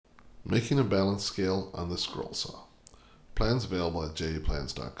Making a balance scale on the scroll saw. Plans available at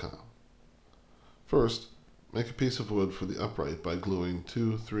jeplans.com. First, make a piece of wood for the upright by gluing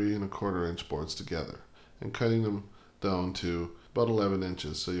two 3 1/4 inch boards together and cutting them down to about 11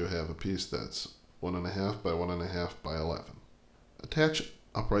 inches so you have a piece that's 1.5 by 1.5 by 11. Attach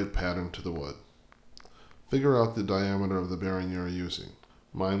upright pattern to the wood. Figure out the diameter of the bearing you are using.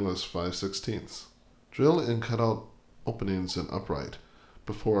 Mine was 5/16. Drill and cut out openings in upright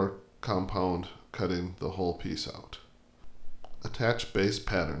before compound cutting the whole piece out. Attach base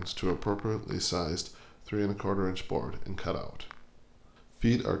patterns to appropriately sized 3 1/4 inch board and cut out.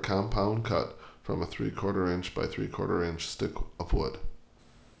 Feet are compound cut from a 3/4 inch by 3/4 inch stick of wood.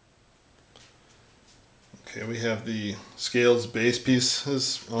 Okay, we have the scales base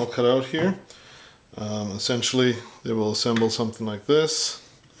pieces all cut out here. Essentially, they will assemble something like this.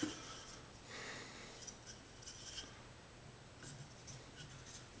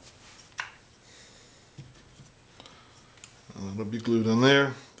 It'll be glued on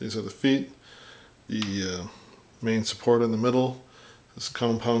there. These are the feet. The main support in the middle is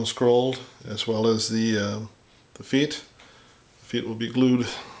compound scrolled, as well as the feet. The feet will be glued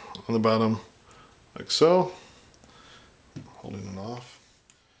on the bottom like so, holding it off.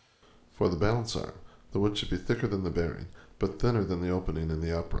 For the balance arm, the wood should be thicker than the bearing, but thinner than the opening in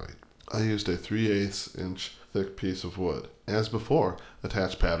the upright. I used a 3/8 inch thick piece of wood. As before,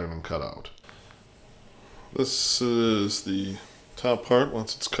 attach pattern and cut out. This is the top part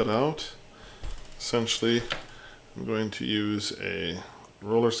once it's cut out. Essentially, I'm going to use a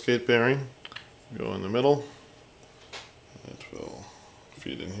roller skate bearing. Go in the middle. It will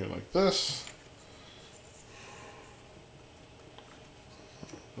feed in here like this.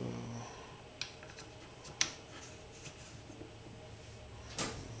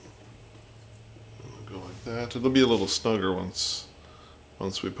 Go like that. It'll be a little snugger once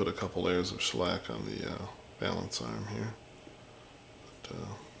we put a couple layers of shellac on the balance arm here. But,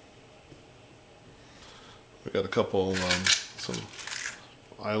 we got a couple some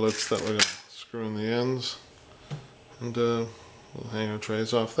eyelets that we're going to screw in the ends, and we'll hang our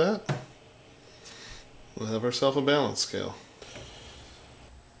trays off that. We'll have ourselves a balance scale.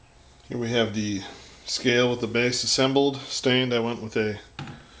 Here we have the scale with the base assembled, stained. I went with a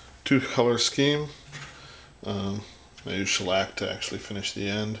 2-color scheme. I used shellac to actually finish the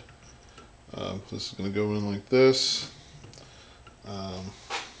end. This is going to go in like this.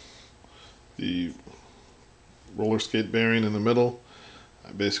 The roller skate bearing in the middle,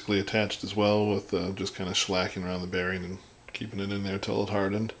 I basically attached as well with just kind of shellacking around the bearing and keeping it in there till it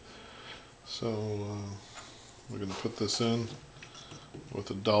hardened. So we're going to put this in with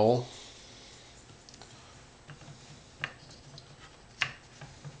a dowel.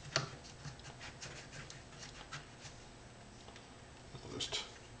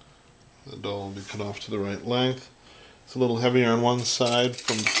 The dowel will be cut off to the right length. It's a little heavier on one side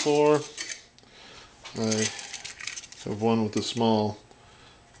from before. I have one with a small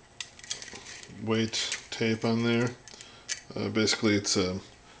weight tape on there. Basically, it's a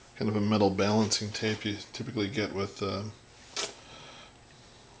kind of a metal balancing tape you typically get with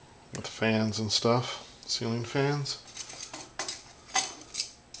fans and stuff, ceiling fans.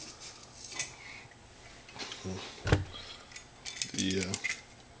 The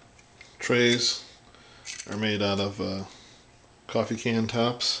trays are made out of coffee can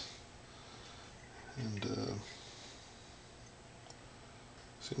tops, and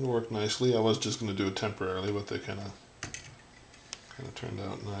seem to work nicely. I was just going to do it temporarily, but they kind of turned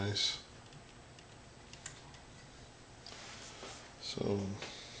out nice. So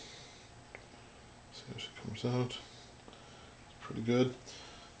see how she comes out. It's pretty good.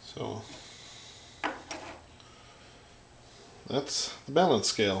 So that's the balance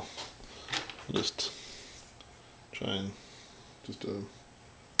scale. Just try and just a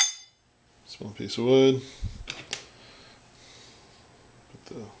small piece of wood.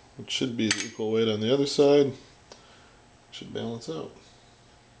 Put it should be equal weight on the other side. It should balance out.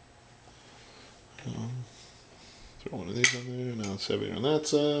 Throw one of these on there. Now it's heavier on that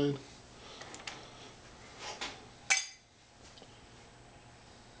side.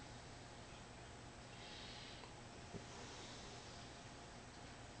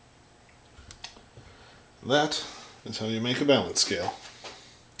 That is how you make a balance scale.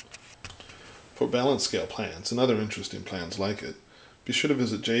 For balance scale plans and other interesting plans like it, be sure to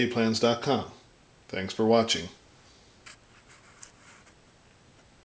visit jeplans.com. Thanks for watching.